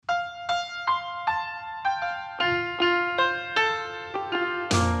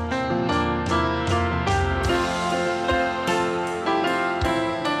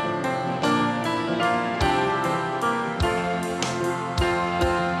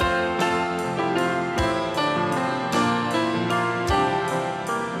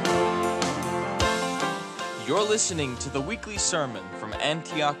You're listening to the weekly sermon from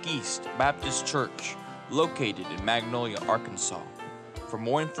Antioch East Baptist Church, located in Magnolia, Arkansas. For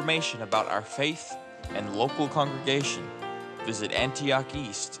more information about our faith and local congregation, visit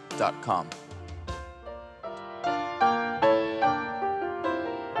antiocheast.com.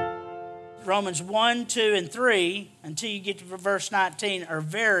 Romans 1, 2, and 3, until you get to verse 19, are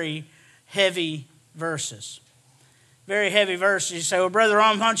very heavy verses. Very heavy verses. You say, well, Brother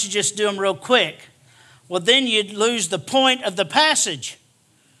Ron, why don't you just do them real quick? Well, then you'd lose the point of the passage.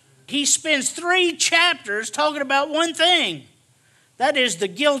 He spends 3 chapters talking about one thing. That is the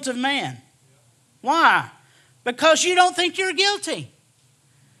guilt of man. Why? Because you don't think you're guilty.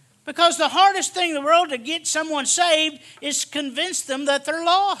 Because the hardest thing in the world to get someone saved is to convince them that they're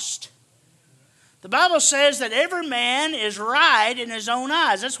lost. The Bible says that every man is right in his own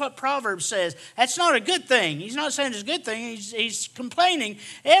eyes. That's what Proverbs says. That's not a good thing. He's not saying it's a good thing. He's complaining.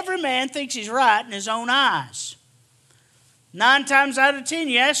 Every man thinks he's right in his own eyes. 9 times out of 10,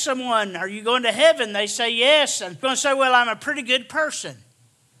 you ask someone, are you going to heaven? They say yes. And they're going to say, well, I'm a pretty good person.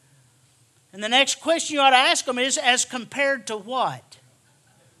 And the next question you ought to ask them is, as compared to what?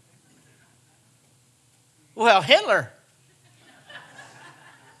 Well, Hitler.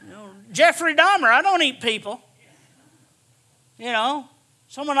 Jeffrey Dahmer, I don't eat people.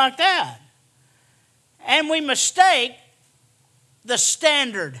 Someone like that. And we mistake the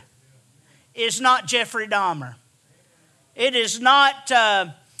standard is not Jeffrey Dahmer. It is not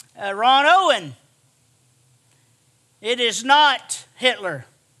Ron Owen. It is not Hitler.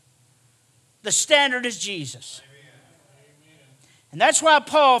 The standard is Jesus. And that's why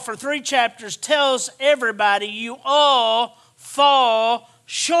Paul, for 3 chapters, tells everybody, you all fall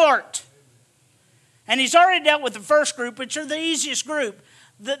short. And he's already dealt with the first group, which are the easiest group,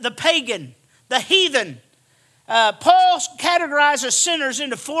 the pagan, the heathen. Paul categorizes sinners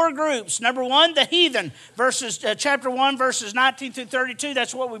into 4 groups. Number 1, the heathen, chapter 1, verses 19 through 32.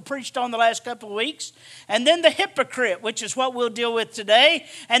 That's what we preached on the last couple of weeks. And then the hypocrite, which is what we'll deal with today.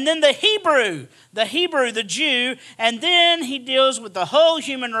 And then the Hebrew, the Jew. And then he deals with the whole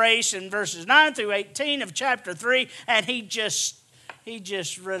human race in verses 9 through 18 of chapter 3. And he just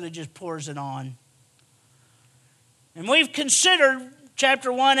really pours it on. And we've considered chapter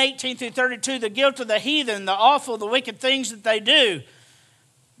 1, 18 through 32, the guilt of the heathen, the awful, the wicked things that they do.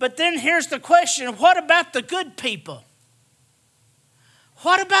 But then here's the question, what about the good people?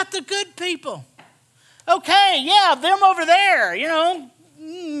 What about the good people? Okay, yeah, them over there,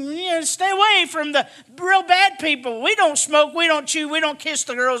 stay away from the real bad people. We don't smoke, we don't chew, we don't kiss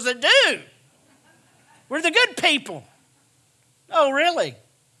the girls that do. We're the good people. Oh, really?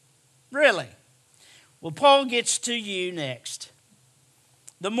 Really? Well, Paul gets to you next.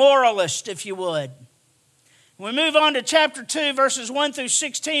 The moralist, if you would. We move on to chapter 2, verses 1 through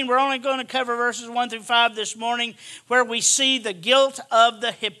 16. We're only going to cover verses 1 through 5 this morning, where we see the guilt of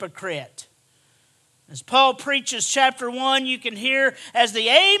the hypocrite. As Paul preaches chapter 1, you can hear as the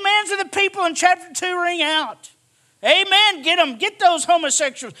amens of the people in chapter 2 ring out. Amen. Get them. Get those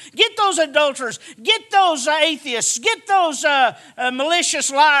homosexuals. Get those adulterers. Get those atheists. Get those malicious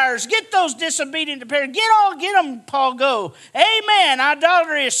liars. Get those disobedient to parents. Get them, Paul, go. Amen.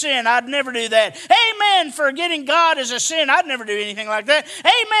 Idolatry is sin. I'd never do that. Amen. Forgetting God is a sin. I'd never do anything like that.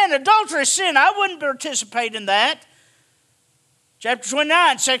 Amen. Adultery is sin. I wouldn't participate in that. Chapter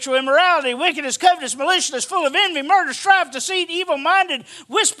 29, sexual immorality, wickedness, covetous, maliciousness, full of envy, murder, strife, deceit, evil-minded,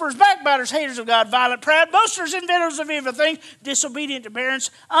 whisperers, backbiters, haters of God, violent, proud, boasters, inventors of evil things, disobedient to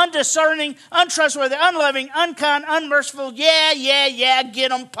parents, undiscerning, untrustworthy, unloving, unkind, unmerciful. Yeah, get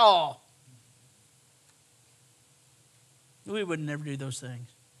them, Paul. We would never do those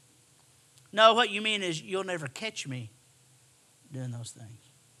things. No, what you mean is you'll never catch me doing those things.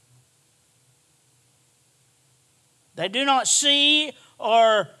 They do not see,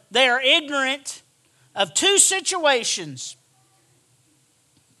 or they are ignorant of 2 situations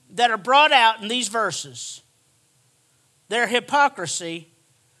that are brought out in these verses. Their hypocrisy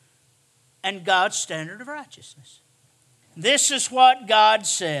and God's standard of righteousness. This is what God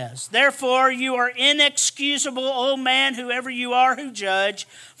says. Therefore, you are inexcusable, O man, whoever you are who judge.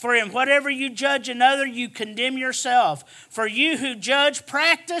 For in whatever you judge another, you condemn yourself. For you who judge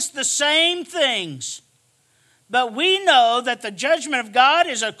practice the same things. But we know that the judgment of God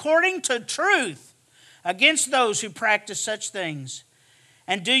is according to truth against those who practice such things.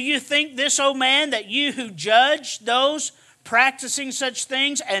 And do you think this, O man, that you who judge those practicing such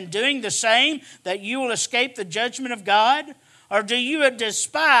things and doing the same, that you will escape the judgment of God? Or do you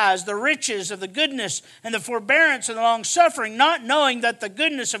despise the riches of the goodness and the forbearance and the long suffering, not knowing that the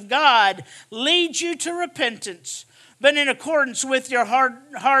goodness of God leads you to repentance? But in accordance with your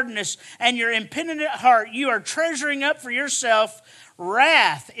hardness and your impenitent heart, you are treasuring up for yourself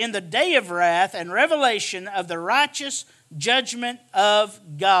wrath in the day of wrath and revelation of the righteous judgment of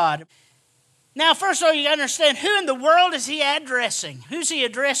God. Now, first of all, you understand, who in the world is he addressing? Who's he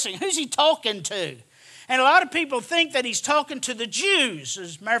addressing? Who's he talking to? And a lot of people think that he's talking to the Jews.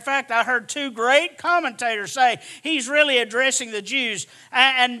 As a matter of fact, I heard two great commentators say he's really addressing the Jews.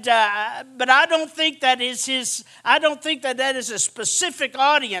 But I don't think that is his. I don't think that is a specific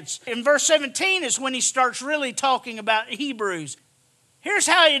audience. In verse 17 is when he starts really talking about Hebrews. Here's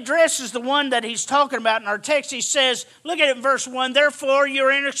how he addresses the one that he's talking about in our text. He says, look at it in verse 1, therefore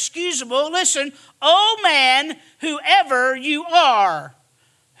you're inexcusable. Listen, O man, whoever you are,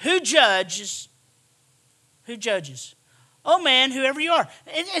 who judges. Who judges? Oh man, whoever you are.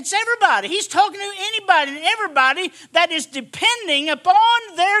 It's everybody. He's talking to anybody and everybody that is depending upon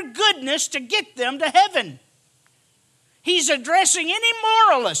their goodness to get them to heaven. He's addressing any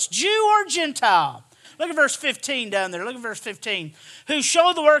moralist, Jew or Gentile. Look at verse 15 down there. Look at verse 15. Who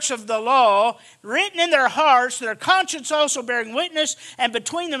show the works of the law written in their hearts, their conscience also bearing witness, and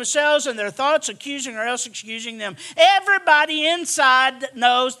between themselves and their thoughts accusing or else excusing them. Everybody inside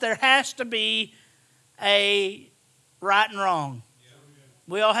knows there has to be a right and wrong.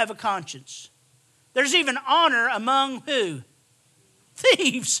 We all have a conscience. There's even honor among who?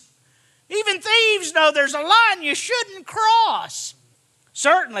 Thieves. Even thieves know there's a line you shouldn't cross.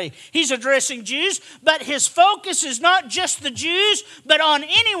 Certainly, he's addressing Jews, but his focus is not just the Jews, but on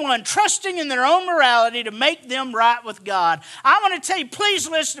anyone trusting in their own morality to make them right with God. I want to tell you, please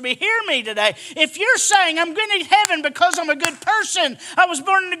listen to me, hear me today. If you're saying, I'm going to heaven because I'm a good person, I was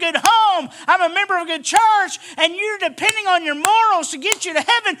born in a good home, I'm a member of a good church, and you're depending on your morals to get you to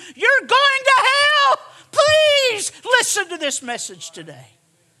heaven, you're going to hell. Please listen to this message today.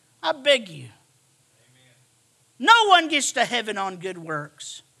 I beg you. No one gets to heaven on good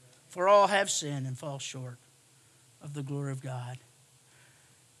works, for all have sinned and fall short of the glory of God.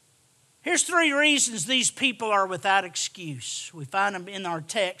 Here's 3 reasons these people are without excuse. We find them in our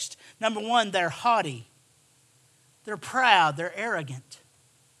text. Number 1, they're haughty. They're proud. They're arrogant.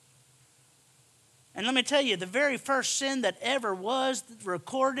 And let me tell you, the very first sin that ever was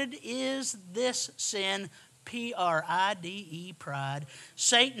recorded is this sin, P-R-I-D-E, pride.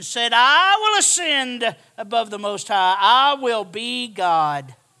 Satan said, I will ascend above the Most High. I will be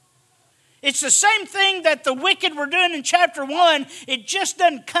God. It's the same thing that the wicked were doing in chapter 1. It just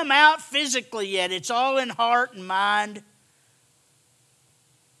doesn't come out physically yet. It's all in heart and mind.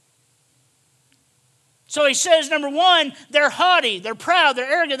 So he says, number 1, they're haughty, they're proud,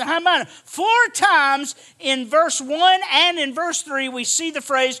 they're arrogant, they're high-minded. 4 times in verse 1 and in verse 3, we see the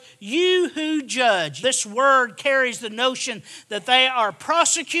phrase, you who judge. This word carries the notion that they are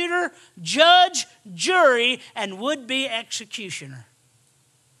prosecutor, judge, jury, and would-be executioner.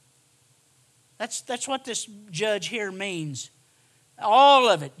 That's what this judge here means. All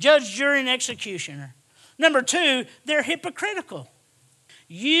of it. Judge, jury, and executioner. Number 2, they're hypocritical.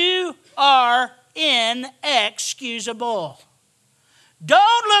 You are inexcusable.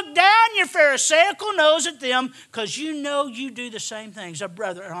 Don't look down your Pharisaical nose at them because you know you do the same things.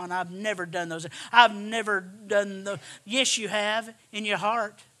 Brother Ron, I've never done those. I've never done those. Yes, you have in your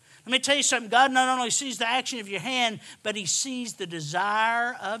heart. Let me tell you something. God not only sees the action of your hand, but he sees the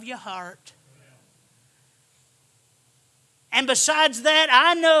desire of your heart. And besides that,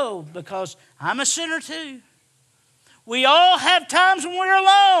 I know because I'm a sinner too. We all have times when we're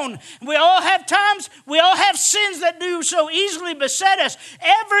alone. We all have sins that do so easily beset us.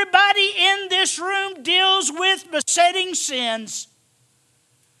 Everybody in this room deals with besetting sins.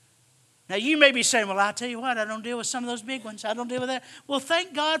 Now you may be saying, well, I'll tell you what, I don't deal with some of those big ones. I don't deal with that. Well,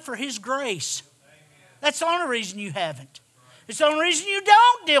 thank God for his grace. That's the only reason you haven't. It's the only reason you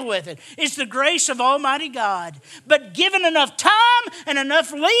don't deal with it. It's the grace of Almighty God. But given enough time and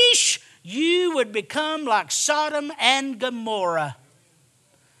enough leash, you would become like Sodom and Gomorrah.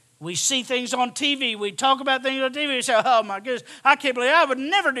 We see things on TV. We talk about things on TV. We say, oh my goodness, I can't believe I would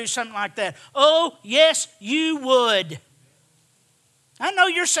never do something like that. Oh, yes, you would. I know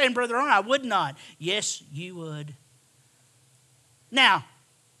you're saying, Brother Ron, I would not. Yes, you would. Now,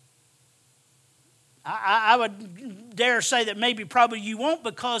 I would dare say that maybe probably you won't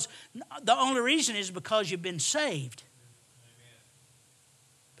because the only reason is because you've been saved.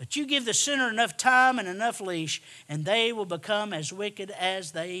 But you give the sinner enough time and enough leash, and they will become as wicked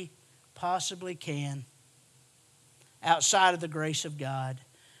as they possibly can outside of the grace of God.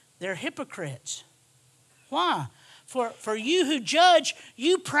 They're hypocrites. Why? For you who judge,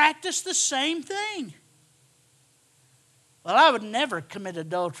 you practice the same thing. Well, I would never commit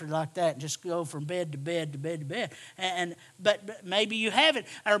adultery like that and just go from bed to bed to bed to bed. But maybe you haven't.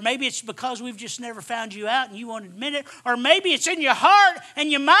 Or maybe it's because we've just never found you out and you won't admit it. Or maybe it's in your heart and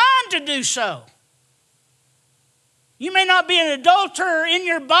your mind to do so. You may not be an adulterer in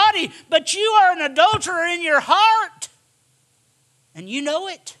your body, but you are an adulterer in your heart. And you know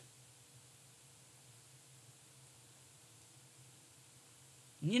it.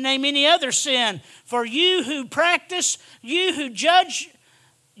 You name any other sin. For you who practice, you who judge,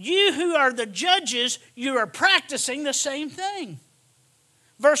 you who are the judges, you are practicing the same thing.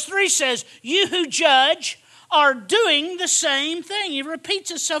 Verse 3 says, you who judge are doing the same thing. It repeats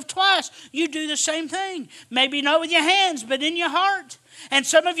itself twice. You do the same thing. Maybe not with your hands, but in your heart. And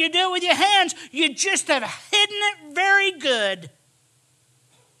some of you do it with your hands. You just have hidden it very good.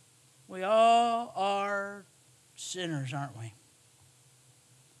 We all are sinners, aren't we?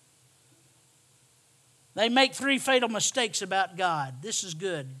 They make 3 fatal mistakes about God. This is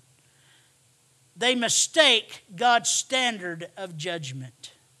good. They mistake God's standard of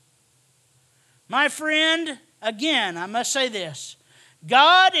judgment. My friend, again, I must say this.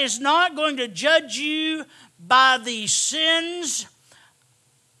 God is not going to judge you by the sins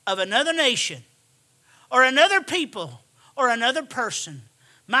of another nation or another people or another person.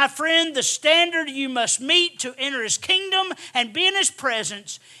 My friend, the standard you must meet to enter His kingdom and be in His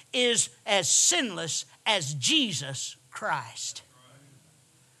presence is as sinless as Jesus Christ.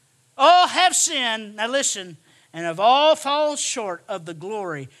 All have sinned, now listen, and have all fallen short of the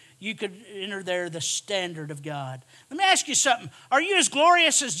glory. You could enter there the standard of God. Let me ask you something. Are you as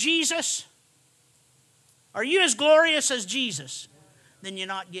glorious as Jesus? Are you as glorious as Jesus? Then you're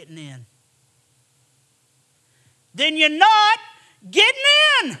not getting in. Then you're not getting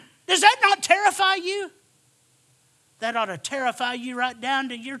in. Does that not terrify you? That ought to terrify you right down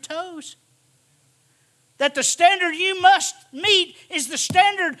to your toes. That the standard you must meet is the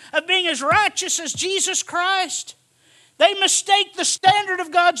standard of being as righteous as Jesus Christ. They mistake the standard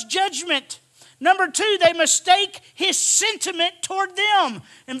of God's judgment. Number 2, they mistake His sentiment toward them.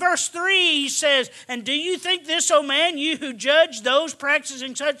 In verse 3, He says, and do you think this, O man, you who judge those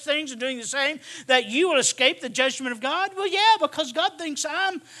practicing such things and doing the same, that you will escape the judgment of God? Well, yeah, because God thinks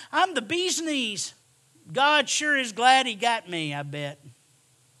I'm the bee's knees. God sure is glad He got me, I bet.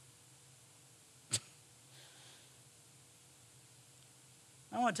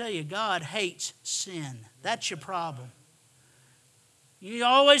 I want to tell you, God hates sin. That's your problem. You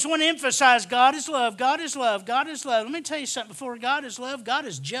always want to emphasize God is love, God is love, God is love. Let me tell you something. Before God is love, God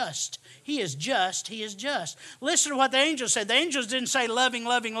is just. He is just. He is just. Listen to what the angels said. The angels didn't say loving,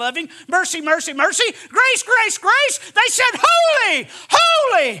 loving, loving. Mercy, mercy, mercy. Grace, grace, grace. They said holy,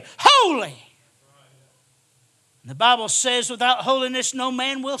 holy, holy. The Bible says without holiness no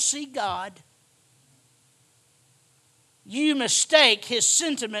man will see God. You mistake His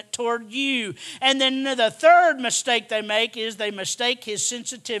sentiment toward you. And then the third mistake they make is they mistake His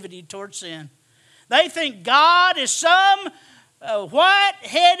sensitivity toward sin. They think God is some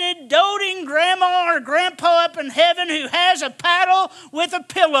white-headed, doting grandma or grandpa up in heaven who has a paddle with a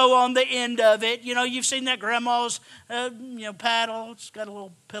pillow on the end of it. You know, you've seen that grandma's paddle. It's got a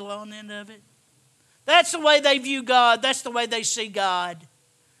little pillow on the end of it. That's the way they view God. That's the way they see God.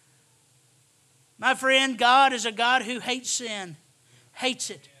 My friend, God is a God who hates sin, hates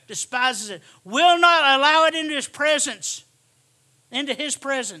it, despises it, will not allow it into His presence,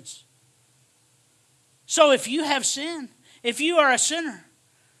 So if you have sin, if you are a sinner,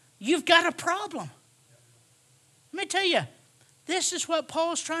 you've got a problem. Let me tell you, this is what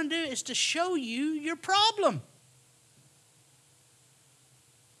Paul's trying to do, is to show you your problem.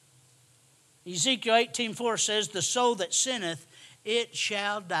 Ezekiel 18:4 says, the soul that sinneth, it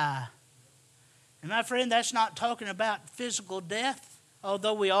shall die. And my friend, that's not talking about physical death,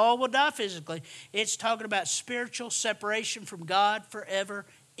 although we all will die physically. It's talking about spiritual separation from God forever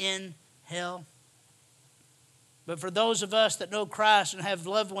in hell. But for those of us that know Christ and have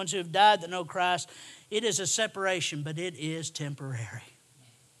loved ones who have died that know Christ, it is a separation, but it is temporary.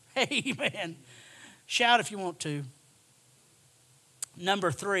 Amen. Shout if you want to.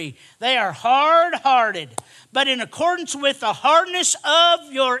 Number 3, they are hard-hearted, but in accordance with the hardness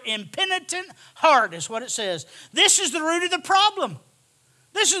of your impenitent heart, is what it says. This is the root of the problem.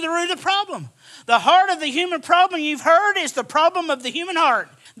 This is the root of the problem. The heart of the human problem you've heard is the problem of the human heart.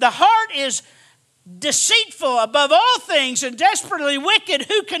 The heart is deceitful above all things and desperately wicked.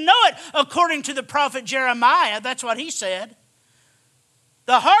 Who can know it? According to the prophet Jeremiah, that's what he said.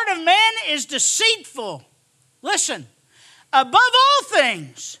 The heart of man is deceitful. Listen. Above all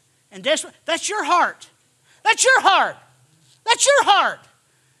things, and that's your heart. That's your heart. That's your heart.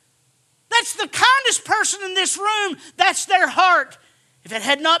 That's the kindest person in this room. That's their heart. If it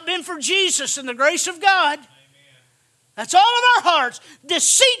had not been for Jesus and the grace of God, that's all of our hearts.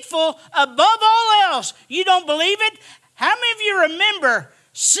 Deceitful above all else. You don't believe it? How many of you remember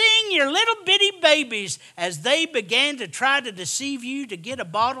seeing your little bitty babies as they began to try to deceive you to get a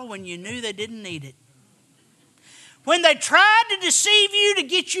bottle when you knew they didn't need it? When they tried to deceive you to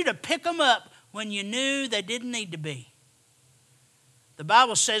get you to pick them up when you knew they didn't need to be. The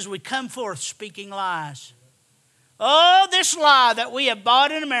Bible says we come forth speaking lies. Oh, this lie that we have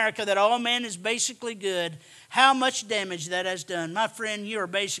bought in America that all man is basically good, how much damage that has done. My friend, you are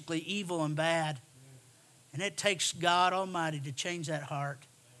basically evil and bad. And it takes God Almighty to change that heart.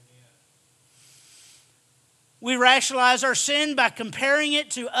 We rationalize our sin by comparing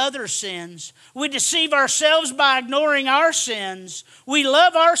it to other sins. We deceive ourselves by ignoring our sins. We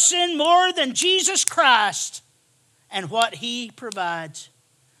love our sin more than Jesus Christ and what He provides.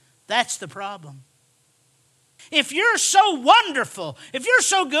 That's the problem. If you're so wonderful, if you're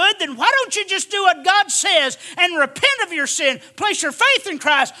so good, then why don't you just do what God says and repent of your sin, place your faith in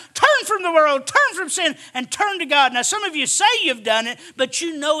Christ, turn from the world, turn from sin, and turn to God. Now, some of you say you've done it, but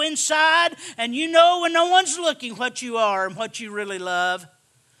you know inside, and you know when no one's looking what you are and what you really love.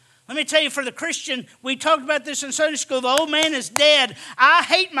 Let me tell you, for the Christian, we talked about this in Sunday school, the old man is dead. I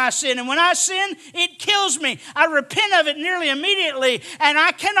hate my sin, and when I sin, it kills me. I repent of it nearly immediately, and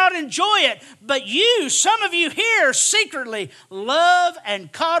I cannot enjoy it. But you, some of you here, secretly love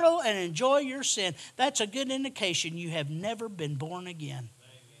and coddle and enjoy your sin. That's a good indication you have never been born again.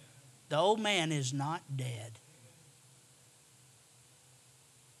 The old man is not dead.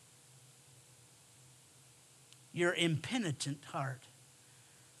 Your impenitent heart.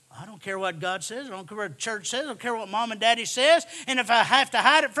 I don't care what God says. I don't care what the church says. I don't care what mom and daddy says. And if I have to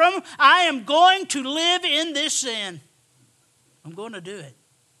hide it from them, I am going to live in this sin. I'm going to do it.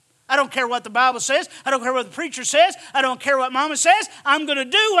 I don't care what the Bible says. I don't care what the preacher says. I don't care what mama says. I'm going to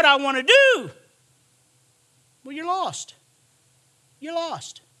do what I want to do. Well, you're lost. You're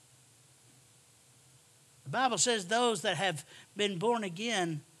lost. The Bible says those that have been born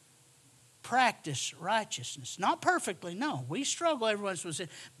again practice righteousness. Not perfectly, no. We struggle every once in a while,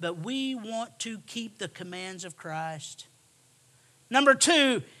 but we want to keep the commands of Christ. Number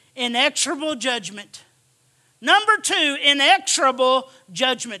 2, inexorable judgment. Number 2, inexorable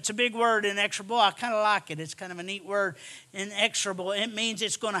judgment. It's a big word, inexorable. I kind of like it. It's kind of a neat word, inexorable. It means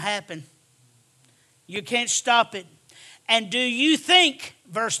it's going to happen. You can't stop it. And do you think,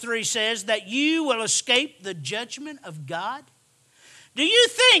 verse 3 says, that you will escape the judgment of God? Do you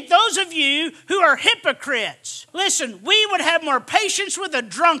think those of you who are hypocrites, listen, we would have more patience with a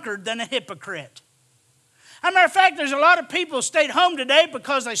drunkard than a hypocrite. As a matter of fact, there's a lot of people who stayed home today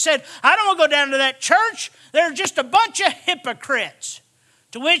because they said, I don't want to go down to that church. They're just a bunch of hypocrites.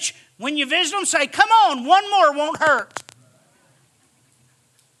 To which, when you visit them, say, come on, one more won't hurt.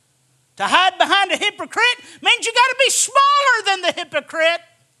 To hide behind a hypocrite means you got to be smaller than the hypocrite.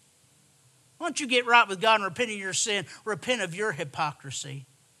 Why don't you get right with God and repent of your sin? Repent of your hypocrisy.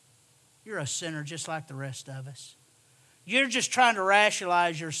 You're a sinner just like the rest of us. You're just trying to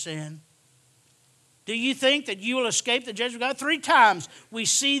rationalize your sin. Do you think that you will escape the judgment of God? 3 times we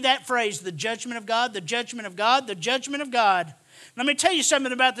see that phrase, the judgment of God, the judgment of God, the judgment of God. Let me tell you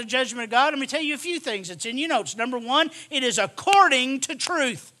something about the judgment of God. Let me tell you a few things. It's in your notes. Number 1, it is according to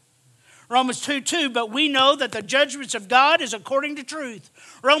truth. Romans 2:2, but we know that the judgments of God is according to truth.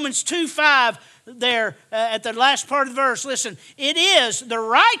 Romans 2:5, there at the last part of the verse, listen, it is the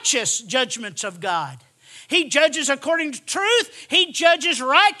righteous judgments of God. He judges according to truth. He judges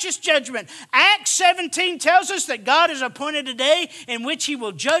righteous judgment. Acts 17 tells us that God has appointed a day in which He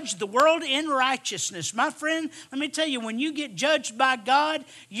will judge the world in righteousness. My friend, let me tell you, when you get judged by God,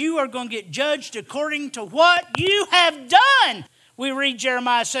 you are going to get judged according to what you have done. We read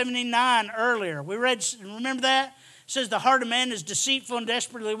Jeremiah 17:9 earlier. Remember that? It says the heart of man is deceitful and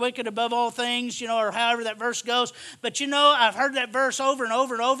desperately wicked above all things, or however that verse goes. But I've heard that verse over and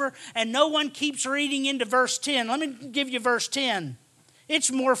over and over, and no one keeps reading into verse 10. Let me give you verse 10. It's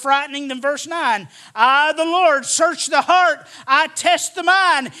more frightening than verse 9. I, the Lord, search the heart. I test the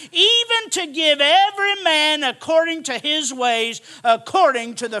mind, even to give every man according to his ways,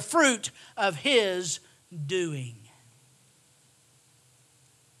 according to the fruit of his doing.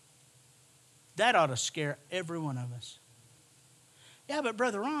 That ought to scare every one of us. Yeah, but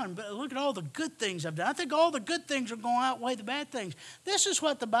Brother Ron, look at all the good things I've done. I think all the good things are going to outweigh the bad things. This is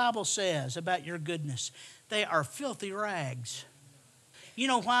what the Bible says about your goodness. They are filthy rags. You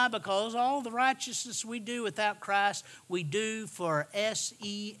know why? Because all the righteousness we do without Christ, we do for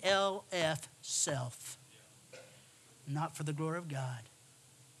self, self, not for the glory of God.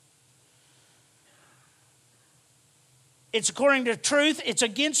 It's according to truth. It's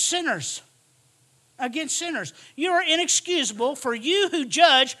against sinners. Against sinners. You are inexcusable, for you who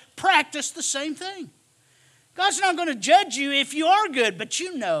judge practice the same thing. God's not going to judge you if you are good, but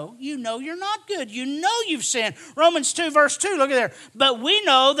you know you're not good. You know you've sinned. Romans 2 verse 2, look at there. But we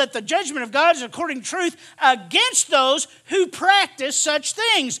know that the judgment of God is according to truth against those who practice such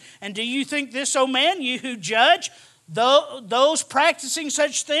things. And do you think this, O man, you who judge, those practicing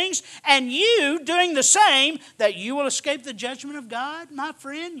such things, and you doing the same, that you will escape the judgment of God? My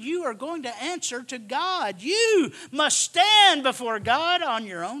friend, you are going to answer to God. You must stand before God on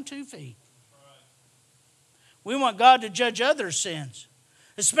your own 2 feet. We want God to judge others' sins,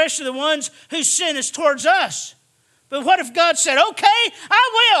 especially the ones whose sin is towards us. But what if God said, okay,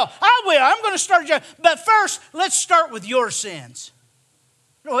 I will, I'm going to start judging. But first, let's start with your sins.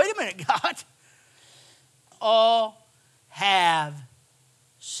 Wait a minute, God. All have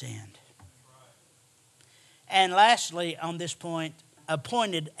sinned. And lastly, on this point,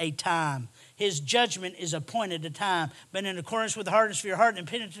 appointed a time. His judgment is appointed a time. But in accordance with the hardness of your heart and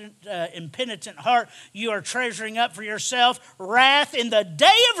impenitent heart, you are treasuring up for yourself wrath in the day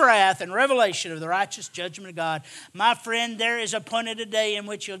of wrath and revelation of the righteous judgment of God. My friend, there is appointed a day in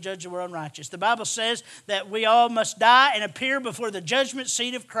which you'll judge the world righteous. The Bible says that we all must die and appear before the judgment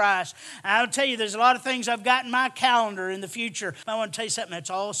seat of Christ. And I'll tell you, there's a lot of things I've got in my calendar in the future. I want to tell you something that's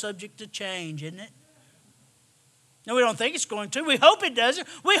all subject to change, isn't it? No, we don't think it's going to. We hope it doesn't.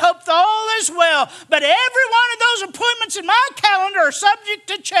 We hope all is well. But every one of those appointments in my calendar are subject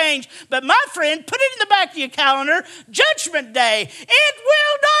to change. But my friend, put it in the back of your calendar, Judgment Day. It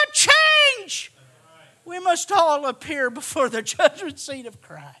will not change. We must all appear before the judgment seat of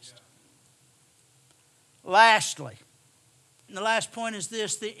Christ. Lastly, and the last point is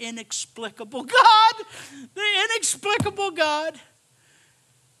this, the inexplicable God. The inexplicable God.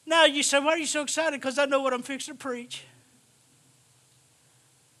 Now you say, why are you so excited? Because I know what I'm fixing to preach.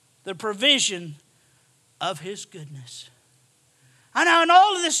 The provision of His goodness. I know in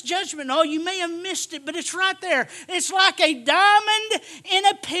all of this judgment, you may have missed it, but it's right there. It's like a diamond in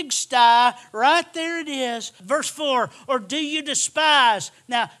a pigsty. Right there it is. Verse 4, or do you despise?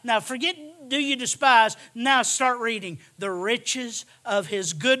 Now forget do you despise? Now start reading. The riches of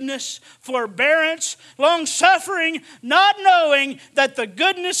His goodness, forbearance, long-suffering, not knowing that the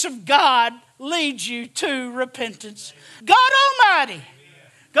goodness of God leads you to repentance. God Almighty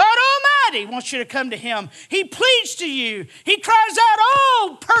wants you to come to Him. He pleads to you. He cries out,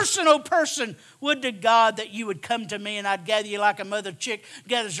 oh person, would to God that you would come to me and I'd gather you like a mother chick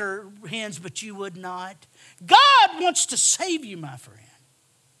gathers her hens, but you would not. God wants to save you, my friend.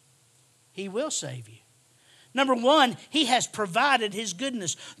 He will save you. Number one, He has provided His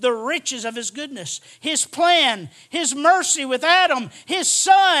goodness, the riches of His goodness, His plan, His mercy with Adam, His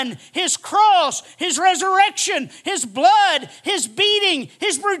Son, His cross, His resurrection, His blood, His beating,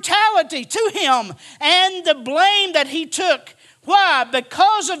 His brutality to Him, and the blame that He took. Why?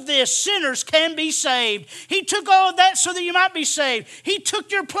 Because of this, sinners can be saved. He took all of that so that you might be saved. He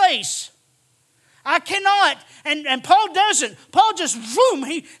took your place. I cannot. And Paul doesn't. Paul just,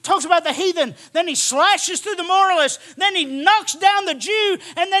 he talks about the heathen. Then he slashes through the moralists. Then he knocks down the Jew.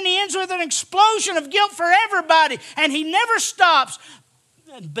 And then he ends with an explosion of guilt for everybody. And he never stops.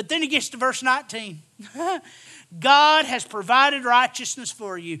 But then he gets to verse 19. God has provided righteousness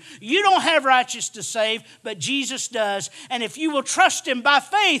for you. You don't have righteousness to save, but Jesus does. And if you will trust Him by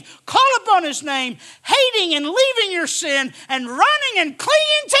faith, call upon His name, hating and leaving your sin and running and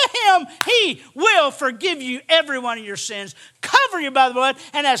clinging to Him, He will forgive you every one of your sins, cover you by the blood.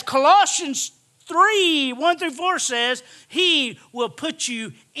 And as Colossians 3, 1 through 4 says, He will put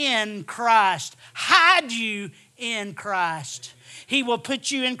you in Christ, hide you in Christ. He will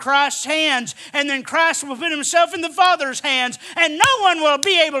put you in Christ's hands, and then Christ will put Himself in the Father's hands, and no one will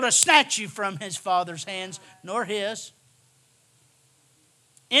be able to snatch you from His Father's hands, nor His.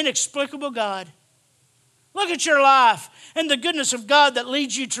 Inexplicable God. Look at your life and the goodness of God that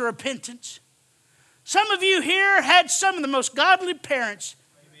leads you to repentance. Some of you here had some of the most godly parents.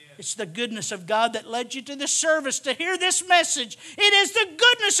 It's the goodness of God that led you to this service to hear this message. It is the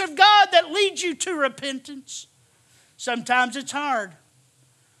goodness of God that leads you to repentance. Sometimes it's hard.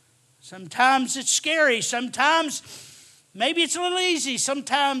 Sometimes it's scary. Sometimes maybe it's a little easy.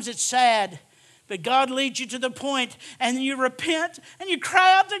 Sometimes it's sad. But God leads you to the point and you repent and you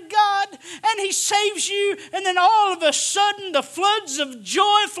cry out to God and He saves you. And then all of a sudden the floods of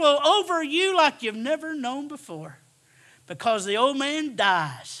joy flow over you like you've never known before. Because the old man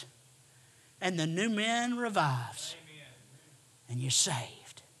dies and the new man revives. Amen. And you're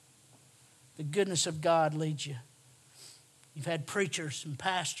saved. The goodness of God leads you. You've had preachers and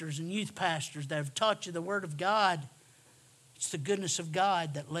pastors and youth pastors that have taught you the Word of God. It's the goodness of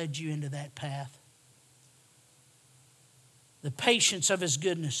God that led you into that path. The patience of His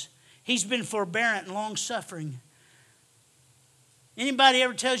goodness. He's been forbearant and long-suffering. Anybody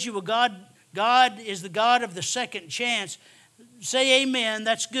ever tells you, well, God is the God of the second chance, say amen.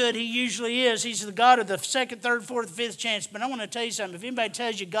 That's good. He usually is. He's the God of the second, third, fourth, fifth chance. But I want to tell you something. If anybody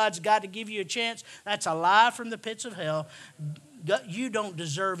tells you God's got to give you a chance, that's a lie from the pits of hell. You don't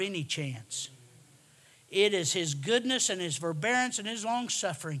deserve any chance. It is His goodness and His forbearance and His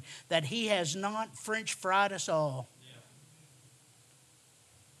long-suffering that He has not French fried us all.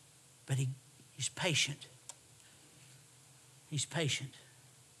 But He's patient. He's patient.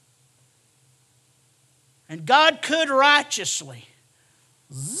 And God could righteously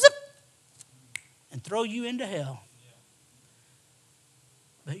zip and throw you into hell.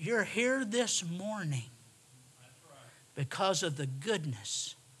 But you're here this morning because of the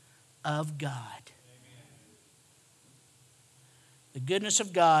goodness of God. The goodness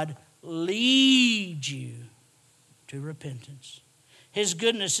of God leads you to repentance. His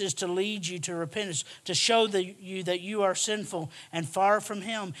goodness is to lead you to repentance, to show you that you are sinful and far from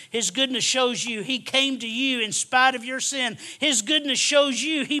Him. His goodness shows you He came to you in spite of your sin. His goodness shows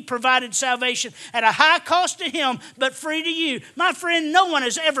you He provided salvation at a high cost to Him, but free to you. My friend, no one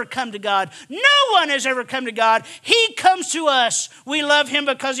has ever come to God. No one has ever come to God. He comes to us. We love Him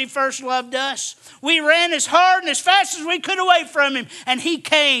because He first loved us. We ran as hard and as fast as we could away from Him, and He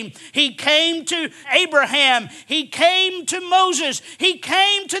came. He came to Abraham. He came to Moses. He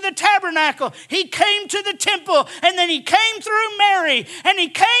came to the tabernacle. He came to the temple. And then He came through Mary. And He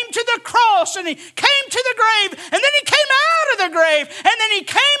came to the cross. And He came to the grave. And then He came out of the grave. And then He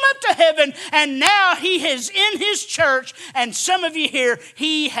came up to heaven. And now He is in His church. And some of you here,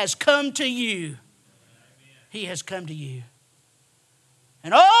 He has come to you. He has come to you.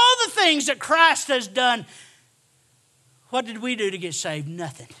 And all the things that Christ has done, what did we do to get saved?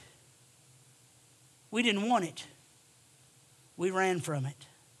 Nothing. We didn't want it. We ran from it.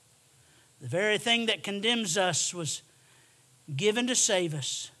 The very thing that condemns us was given to save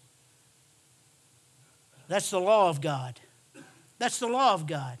us. That's the law of God. That's the law of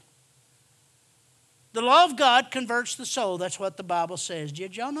God. The law of God converts the soul. That's what the Bible says.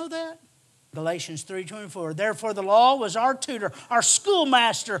 Did y'all know that? Galatians 3:24. Therefore the law was our tutor, our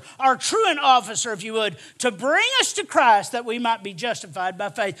schoolmaster, our truant officer, if you would, to bring us to Christ that we might be justified by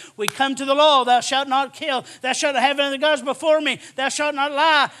faith. We come to the law. Thou shalt not kill. Thou shalt not have any other gods before me. Thou shalt not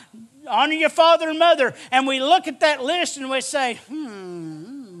lie. Honor your father and mother. And we look at that list and we say,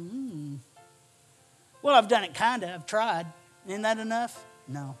 well, I've done it kind of. I've tried. Isn't that enough?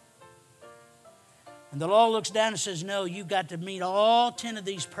 No. And the law looks down and says, no, you've got to meet all 10 of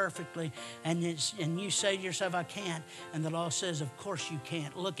these perfectly. And you say to yourself, I can't. And the law says, of course you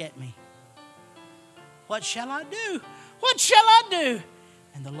can't. Look at me. What shall I do? What shall I do?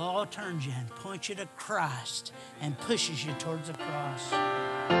 And the law turns you and points you to Christ and pushes you towards the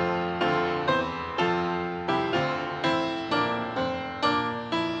cross.